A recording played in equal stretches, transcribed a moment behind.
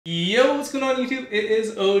Yo, what's going on YouTube? It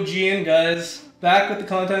is OG and guys, back with the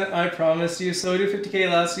content I promised you. So we did 50k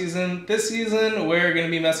last season. This season, we're going to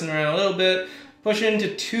be messing around a little bit, pushing to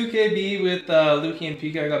 2kb with Lukie and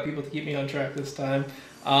Pika. I got people to keep me on track this time.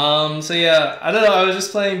 So yeah, I don't know, I was just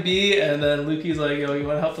playing B and then Lukie's like, yo, you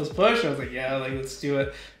want to help us push? I was like, yeah, like let's do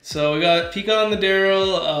it. So we got Pika on the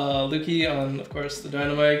Daryl, Lukie on, of course, the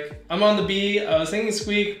Dynamite. I'm on the B. I was thinking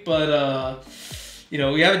Squeak, but you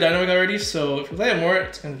know, we have a Dynamite already, so if we play it more,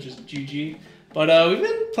 it's kind of just GG. But we've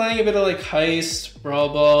been playing a bit of like Heist, Brawl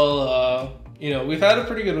Ball. You know, we've had a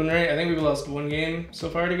pretty good win rate. I think we've lost one game so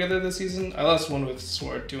far together this season. I lost one with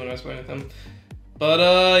Sword too when I was playing with him. But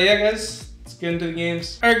yeah, guys, let's get into the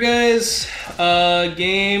games. All right, guys.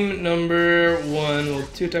 Game number 1. Well,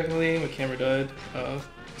 2 technically. My camera died,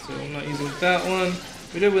 so I'm not using that one.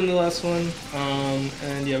 We did win the last one,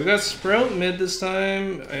 and yeah, we got Sprout mid this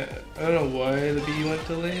time. I don't know why the B went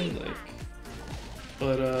to lane, like,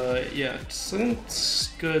 but yeah, it's looking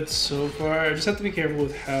good so far. I just have to be careful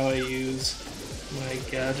with how I use my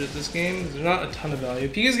gadget this game. There's not a ton of value.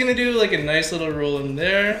 Pika's gonna do like a nice little roll in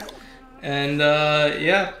there, and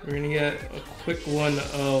yeah, we're gonna get a quick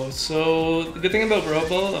 1-0. So the good thing about Brawl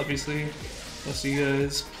Ball, obviously, most of you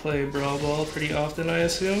guys play Brawl Ball pretty often, I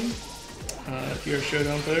assume. If you're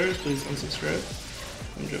Shoutout players, please unsubscribe.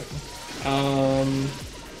 I'm joking.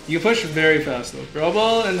 You can push very fast though. Brawl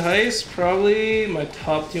Ball and Heist, probably my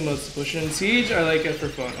top 2 modes to push in. Siege, I like it for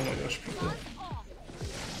fun. Oh my gosh, Pika.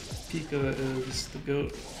 Pika is the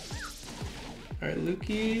GOAT. Alright,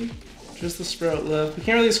 Lukie. Just the Sprout left. We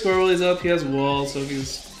can't really score while he's up. He has wall, so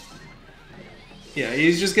he's... Yeah,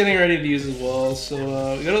 he's just getting ready to use his wall, so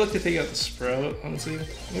we gotta look to take out the Sprout, honestly. We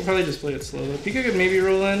can probably just play it slow though. Pika could maybe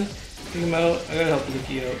roll in. Take him out. I gotta help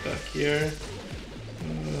Lukie out back here.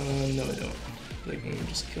 No, I don't. I can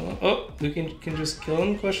just kill him. Oh, Lukie can just kill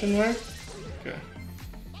him? Question mark. Okay.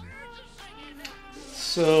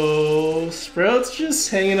 So Sprout's just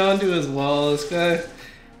hanging on to his wall. This guy,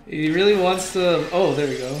 he really wants to. Oh, there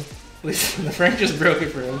we go. At least the Frank just broke it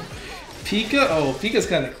for him. Pika. Oh, Pika's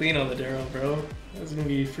kind of clean on the Daryl, bro. That's gonna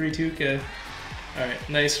be free 2k. Alright,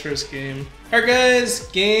 nice first game. Alright guys,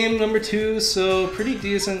 game number 2, so pretty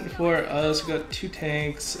decent for us. We got 2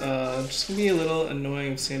 tanks. Just gonna be a little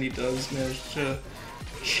annoying if Sandy does manage to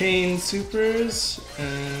chain supers.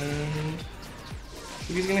 And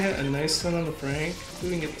he's gonna hit a nice stun on the Frank. We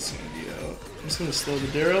can get the Sandy out. I'm just gonna slow the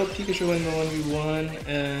Daryl. Pika should win the 1v1,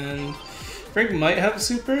 and Frank might have a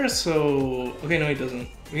super, so... Okay, no he doesn't.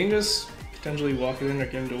 We can just potentially walk it in or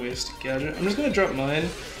get him to waste a gadget. I'm just gonna drop mine.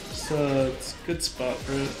 So it's a good spot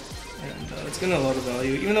for it, and it's getting a lot of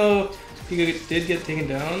value. Even though Pika did get taken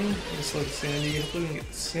down, just like Sandy. Hopefully we can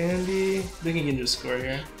get Sandy. I think he can just score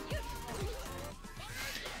here.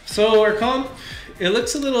 So our comp, it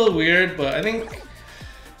looks a little weird, but I think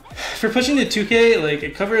for pushing to 2k, like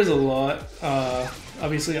it covers a lot.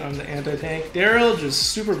 Obviously I'm the anti-tank. Daryl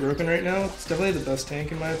just super broken right now. It's definitely the best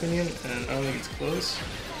tank in my opinion, and I don't think it's close.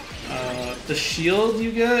 The shield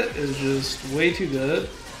you get is just way too good.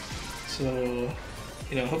 So,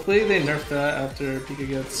 you know, hopefully they nerf that after Pika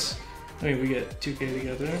gets, I mean, we get 2k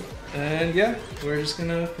together. And yeah, we're just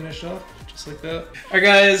gonna finish off just like that. Alright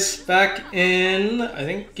guys, back in, I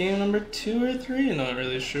think game number 2 or 3, not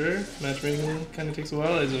really sure. Matchmaking kind of takes a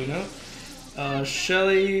while, I zone out.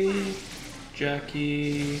 Shelly,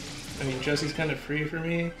 Jackie, I mean, Jesse's kind of free for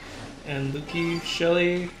me. And Lukie,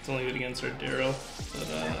 Shelly, it's only good against our Daryl. But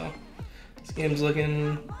this game's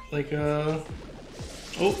looking like oh,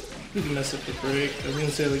 we can mess up the break. I was gonna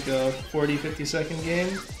say like a 40-50 second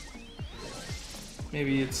game.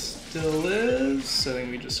 Maybe it still is. I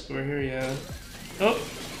think we just score here, yeah. Oh,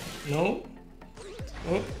 no.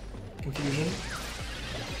 Oh, confusion.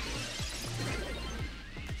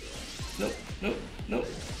 Nope, nope, nope,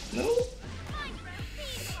 nope.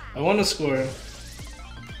 I want to score.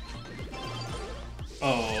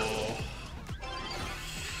 Oh.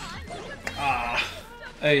 Ah.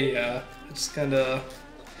 I just kind of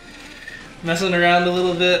messing around a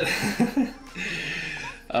little bit.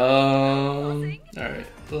 Alright,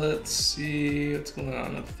 let's see what's going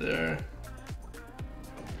on up there.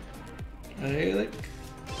 Like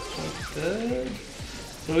that.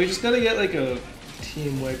 So we just gotta get like a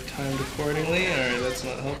team wipe timed accordingly. Alright, that's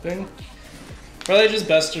not helping. Probably just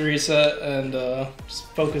best to reset and just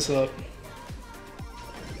focus up.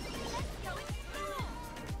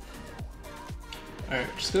 Alright,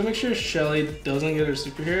 just gotta make sure Shelly doesn't get her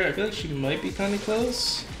super here. I feel like she might be kind of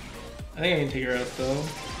close. I think I can take her out though.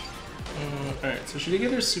 Alright, so she did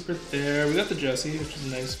get her super there. We got the Jessie, which is a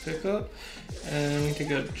nice pickup. And we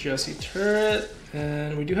take out Jessie turret.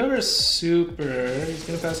 And we do have our super. He's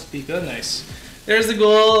gonna pass Pika. Nice. there's the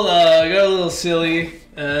goal. I got a little silly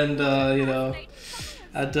and, you know,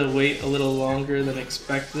 had to wait a little longer than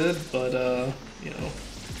expected, but, you know,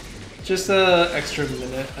 just an extra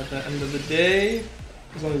minute at the end of the day,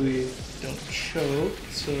 as long as we don't choke.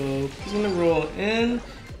 So he's gonna roll in.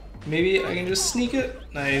 Maybe I can just sneak it.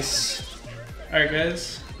 Nice. Alright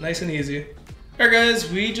guys, nice and easy. Alright guys,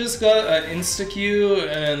 we just got an insta-queue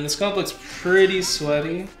and this comp looks pretty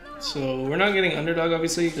sweaty. So we're not getting underdog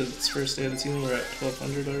obviously because it's first day of the season, we're at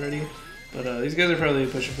 1200 already. But these guys are probably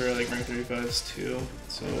pushing for like rank 35s too.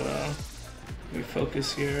 So we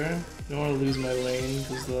focus here. Don't want to lose my lane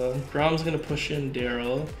because the Brahm's going to push in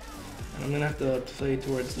Daryl. And I'm going to have to play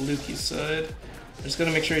towards Lukie's side. I'm just going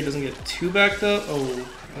to make sure he doesn't get too backed up. Oh,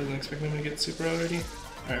 I wasn't expecting him to get super already.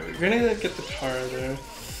 Alright, we're going to get the Tara there.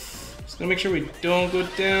 Just going to make sure we don't go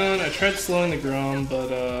down. I tried slowing the Grom, but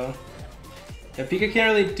yeah, Pika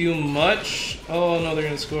can't really do much. Oh no, they're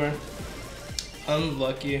going to score.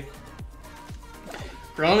 Unlucky.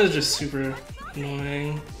 Brawl is just super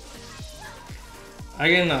annoying. I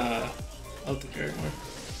can out the carry more.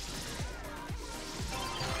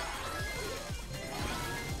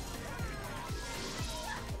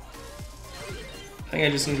 I think I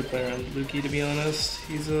just need to play around Lukie to be honest.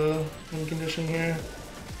 He's in condition here.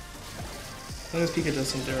 As long as Pika does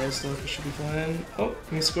some Daryl stuff, it should be fine. Oh,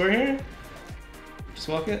 can we score here? Just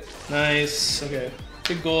walk it. Nice. Okay.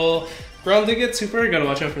 Good goal. Brawl did get super. Gotta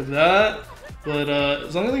watch out for that. But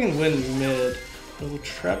as long as I can win mid, we'll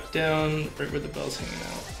trap down right where the bell's hanging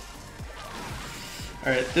out.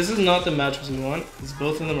 Alright, this is not the matchups we want, because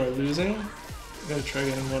both of them are losing. I gotta try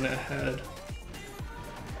getting one ahead.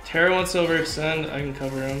 Tara wants to overextend, I can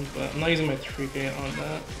cover him, but I'm not using my 3k on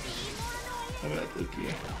that. How about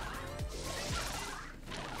Lukie?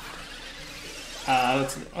 Ah,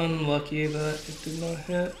 that's unlucky that it did not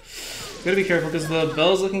hit. Gotta be careful because the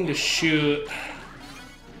bell's looking to shoot.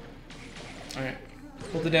 Alright,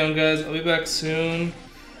 hold it down guys, I'll be back soon.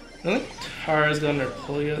 I don't think Tara's gotten her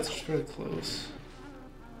pull yet, it's just really close.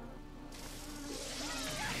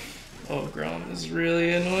 Oh, Grom is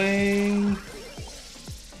really annoying.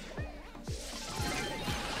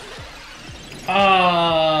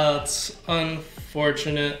 Ah, that's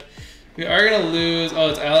unfortunate. We are gonna lose. Oh,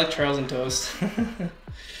 it's Alec, Charles, and Toast.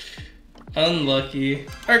 Unlucky.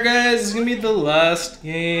 Alright guys, this is gonna be the last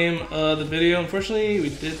game of the video. Unfortunately, we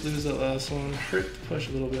did lose that last one. Hurt the push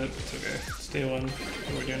a little bit, but it's okay. It's day one,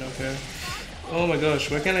 we're doing okay. Oh my gosh,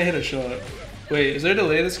 why can't I hit a shot? Wait, is there a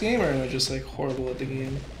delay this game, or am I just like horrible at the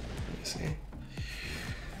game? Let me see.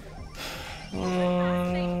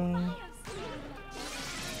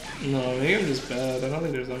 No, maybe I'm just bad. I don't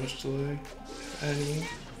think there's that much delay. Any.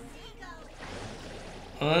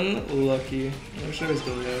 Unlucky. I wish there was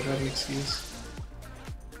delay. I have an excuse.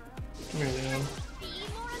 Come here, Leon.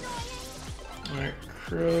 Alright,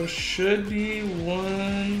 Crow should be one.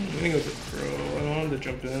 I'm gonna go with the Crow. I don't want him to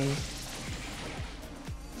jump in. I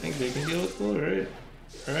think they can deal with Bull, right?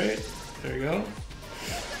 Alright, there we go.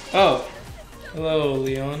 Oh! Hello,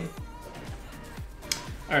 Leon.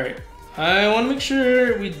 Alright. I want to make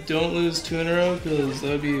sure we don't lose 2 in a row because that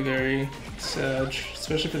would be very sad,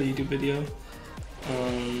 especially for the YouTube video.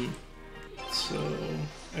 So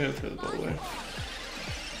I gotta throw the ball away.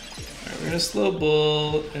 Alright, we're gonna slow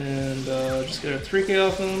Bull and just get our 3k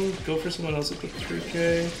off him, go for someone else with the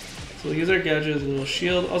 3k. So we'll use our gadget as a little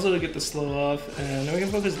shield, also to get the slow off, and then we can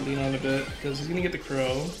focus Leon a bit because he's gonna get the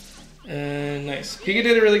Crow. And nice. Pika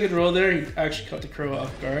did a really good roll there. He actually caught the Crow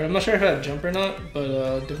off guard. I'm not sure if it had jump or not,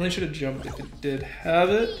 but definitely should have jumped if it did have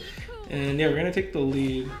it. And yeah, we're gonna take the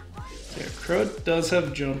lead. So yeah, Crow does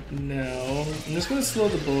have jump now. I'm just gonna slow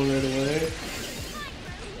the Bull right away.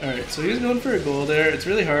 Alright, so he was going for a goal there. It's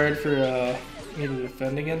really hard for me to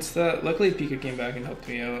defend against that. Luckily Pika came back and helped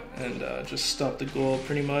me out and just stopped the goal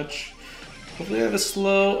pretty much. Hopefully I have a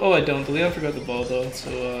slow. Oh, I don't. The Leon forgot the ball though,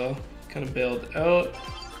 so kind of bailed out.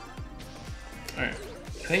 Alright,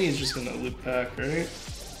 I think he's just gonna loop back, right?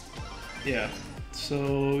 Yeah.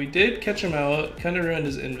 So we did catch him out, kind of ruined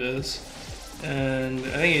his invis, and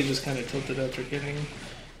I think he just kind of tilted after getting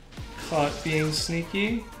caught being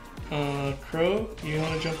sneaky. Crow, you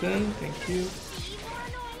want to jump in? Thank you.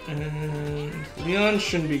 And Leon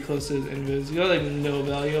shouldn't be close to his invis. He got like no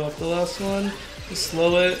value off the last one. Just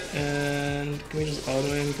slow it, and can we just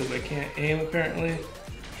auto in because I can't aim apparently.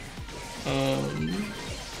 And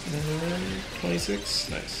 26,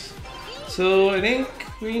 nice. So I think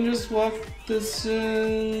we can just walk this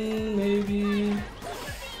in, maybe.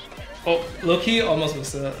 Oh, low-key almost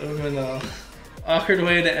missed that. It would have been an awkward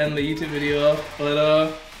way to end the YouTube video off,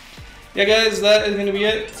 but yeah guys, that is gonna be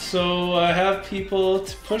it. So I have people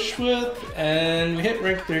to push with, and we hit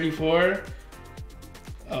rank 34.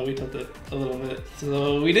 Oh, we tilted a little bit.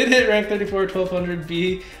 So we did hit rank 34,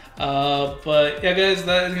 1200B. But yeah, guys,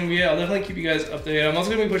 that is gonna be it. I'll definitely keep you guys updated. I'm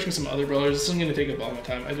also gonna be pushing some other brawlers. This is gonna take up all my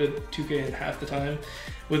time. I did 2K in half the time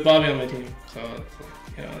with Bobby on my team, so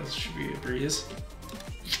you know, this should be a breeze.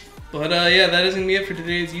 But yeah, that is gonna be it for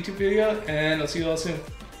today's YouTube video, and I'll see you all soon.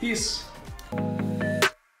 Peace.